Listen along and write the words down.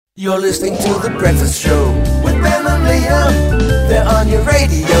You're listening to The Breakfast Show with Ben and Liam. They're on your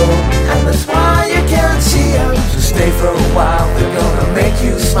radio, and that's why you can't see them. So stay for a while, they're gonna make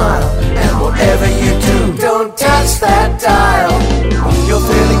you smile. And whatever you do, don't touch that dial. You're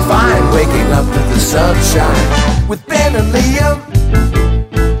feeling fine, waking up to the sunshine with Ben and Liam.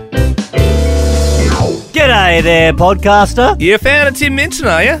 G'day there, podcaster. You found a Tim Minchin,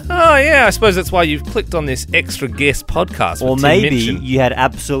 are you? Oh, yeah, I suppose that's why you've clicked on this extra guest podcast. Or with maybe Tim Minchin. you had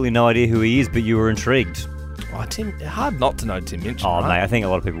absolutely no idea who he is, but you were intrigued. Oh, hard not to know Tim Minchin. Oh, right? mate, I think a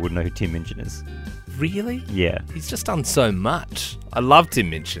lot of people wouldn't know who Tim Minchin is. Really? Yeah. He's just done so much. I love Tim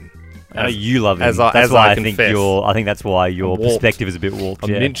Minchin. I know you love him. as That's I why I confess. think that's why your I'm warped. perspective is a bit warped. I'm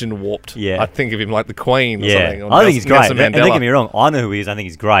Yeah. Minchin warped. Yeah. I think of him like the Queen or Yeah, something. Or I think he's great. Nelson And don't Mandela. get me wrong, I know who he is. I think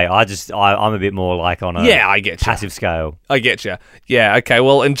he's great. I'm a bit more like on a I get you. passive scale. I get you. Yeah, okay,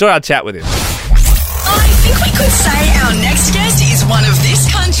 well, enjoy our chat with him. I think we could say our next guest is one of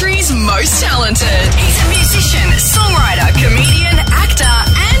this country's most talented. He's a musician, songwriter, comedian, actor,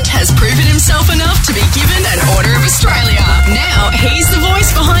 and has proven himself enough to be given an Order of Australia. Now he's the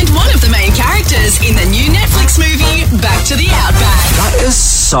voice behind one of the main characters in the new Netflix movie, Back to the Outback. That is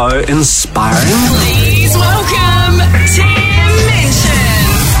so inspiring. Please welcome Tim Minchin.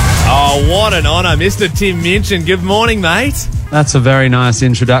 Oh, what an honour, Mr. Tim Minchin. Good morning, mate. That's a very nice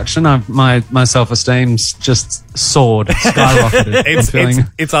introduction. My self-esteem's just soared, skyrocketed.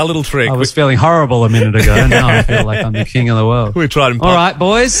 It's our little trick. I was feeling horrible a minute ago. Now I feel like I'm the king of the world. We tried and All right,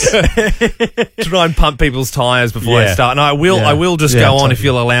 boys. try and pump people's tyres before I Yeah. start. And I will just Yeah, go on totally. if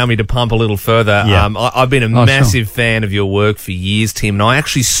you'll allow me to pump a little further. Yeah. I've been a massive fan of your work for years, Tim, and I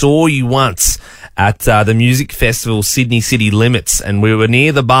actually saw you once at the music festival Sydney City Limits, and we were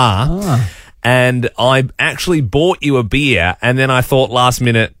near the bar. And I actually bought you a beer, and then I thought last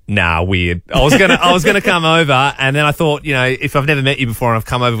minute, nah, weird. I was gonna come over, and then I thought, if I've never met you before and I've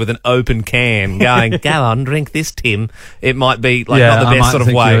come over with an open can, going, go on, drink this, Tim. It might be not the I best might sort of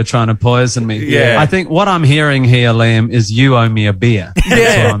think way. you were trying to poison me. Yeah. I think what I'm hearing here, Liam, is you owe me a beer.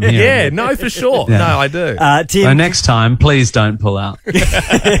 That's what I'm hearing. Yeah, no, for sure. Yeah. No, I do. Tim, So next time, please don't pull out.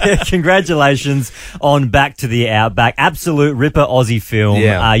 congratulations on Back to the Outback. Absolute ripper Aussie film.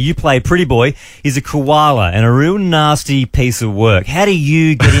 Yeah. You play Pretty Boy. He's a koala and a real nasty piece of work. How do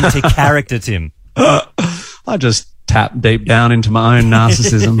you get into character, Tim? I just tap deep down into my own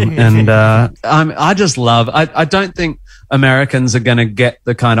narcissism, and I just love. I don't think Americans are going to get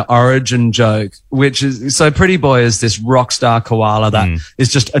the kind of origin joke, which is so. Pretty Boy is this rock star koala that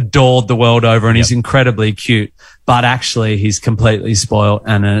is just adored the world over, and he's incredibly cute. But actually, he's completely spoiled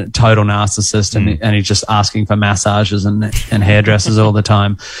and a total narcissist, and he's just asking for massages and hairdressers all the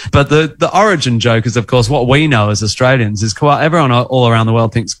time. But the origin joke is, of course, what we know as Australians is everyone all around the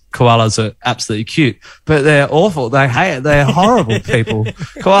world thinks koalas are absolutely cute, but they're awful. They hate it. They're horrible people.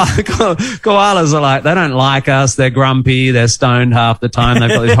 Koalas are like, they don't like us. They're grumpy. They're stoned half the time. They've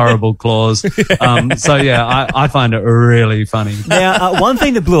got these horrible claws. So yeah, I find it really funny. Now, one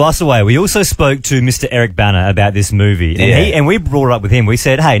thing that blew us away, we also spoke to Mr. Eric Banner about this movie, and we brought it up with him. We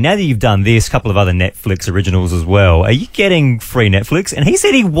said, hey, now that you've done this, a couple of other Netflix originals as well, are you getting free Netflix? And he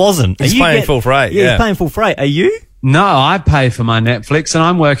said he wasn't. He's paying full freight, Yeah, yeah. he's paying full freight. Are you? No, I pay for my Netflix, and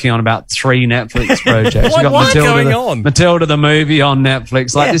I'm working on about 3 Netflix projects. What- We've got what's going the, on? Matilda the movie on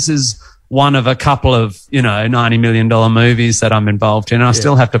Netflix. Like, this is one of a couple of, $90 million movies that I'm involved in. And I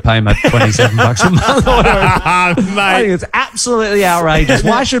still have to pay my $27 a month or whatever. I think it's absolutely outrageous.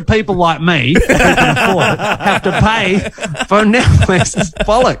 Why should people like me, who can afford it, have to pay for Netflix? It's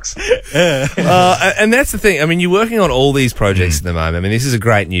bollocks. And that's the thing. I mean, you're working on all these projects at the moment. I mean, this is a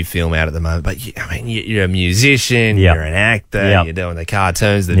great new film out at the moment. But you're a musician, Yep. you're an actor, Yep. you're doing the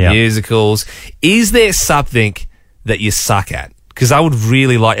cartoons, the Yep. musicals. Is there something that you suck at? Because I would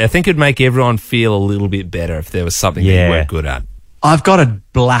really I think it'd make everyone feel a little bit better if there was something that you weren't good at. I've got a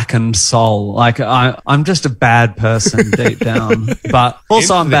blackened soul. Like I'm just a bad person deep down, but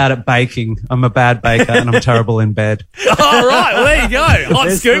also I'm bad at baking. I'm a bad baker and I'm terrible in bed. All right, well, there you go. Hot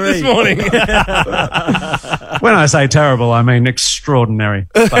There's scoop 3. this morning. When I say terrible, I mean extraordinary.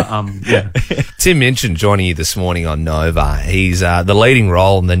 But yeah. Tim Minchin joining you this morning on Nova. He's the leading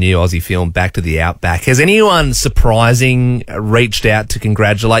role in the new Aussie film Back to the Outback. Has anyone surprising reached out to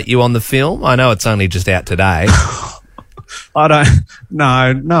congratulate you on the film? I know it's only just out today. I don't.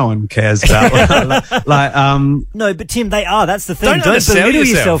 No one cares about that. No, but Tim, they are. That's the thing. Don't undersell belittle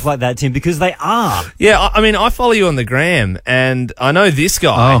yourself. yourself like that, Tim, because they are. Yeah, I mean, I follow you on the gram, and I know this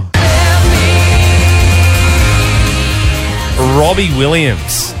guy. Oh. Robbie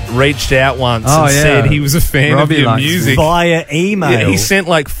Williams reached out once Oh, and yeah. said he was a fan Robbie of your likes music. Via email. Yeah, he sent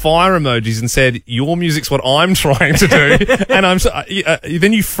like fire emojis and said, "Your music's what I'm trying to do." And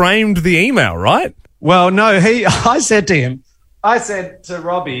then you framed the email, right? Well, no, I said to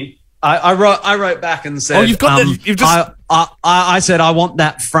Robbie, I wrote back and said, Oh, you've got that- you've just- I said, I want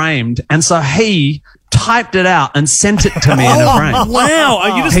that framed. And so he typed it out and sent it to me in a frame. Wow,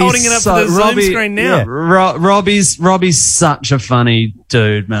 are you just He's holding it up to the Zoom screen now? Yeah, Robbie's such a funny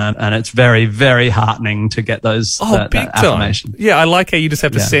dude, man, and it's very, very heartening to get those that big time. affirmation. Yeah, I like how you just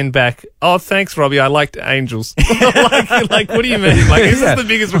have to Yeah. send back, "Oh, thanks, Robbie. I liked Angels." like, what do you mean? Like, this is the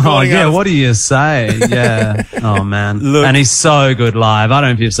biggest recording. yeah, artist. what do you say? Yeah. Oh, man. Look- And he's so good live. I don't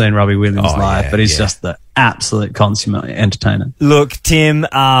know if you've seen Robbie Williams Oh, live, yeah, but he's yeah. just the absolute consummate entertainer. Look, Tim,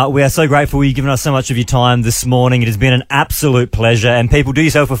 we are so grateful you've given us so much of your time this morning. It has been an absolute pleasure. And people, do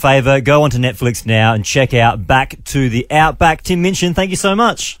yourself a favour, go onto Netflix now and check out Back to the Outback. Tim Minchin, thank you so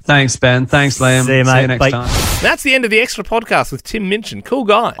much. Thanks, Ben. Thanks, Liam. See you, mate. next Bye. time. That's the end of the extra podcast with Tim Minchin. Cool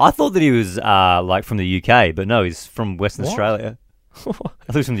guy. I thought that he was like from the UK, but no, he's from Western What? Australia. I thought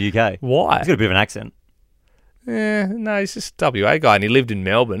he was from the UK. Why? He's got a bit of an accent. No, he's just a WA guy, and he lived in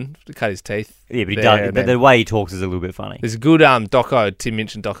Melbourne to cut his teeth. Yeah, but he there, does. and But then- the way he talks is a little bit funny. There's a good Tim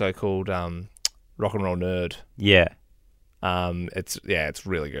Minchin doco called Rock and Roll Nerd. Yeah, It's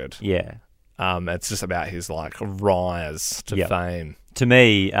really good. yeah. It's just about his like rise to Yep. fame. To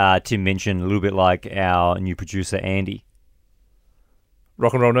me, Tim Minchin, a little bit like our new producer, Andy.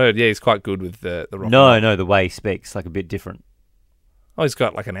 Rock and Roll Nerd, yeah, he's quite good with the rock. and No, roll. no, the way he speaks, like a bit different. Oh, he's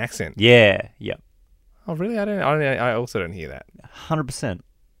got like an accent. Yeah, yeah. Oh, really? I also don't hear that. 100%.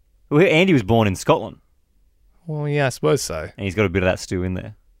 Well, Andy was born in Scotland, Well, yeah, I suppose so. and he's got a bit of that stew in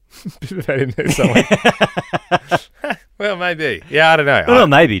there. Bit of that in there somewhere. Well, maybe. Yeah, I don't know. Well,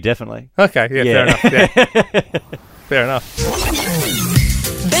 maybe, definitely. Okay, yeah, Yeah. fair enough. Yeah. Fair enough.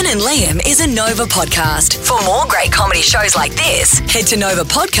 Ben and Liam is a Nova podcast. For more great comedy shows like this, head to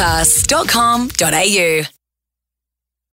novapodcasts.com.au.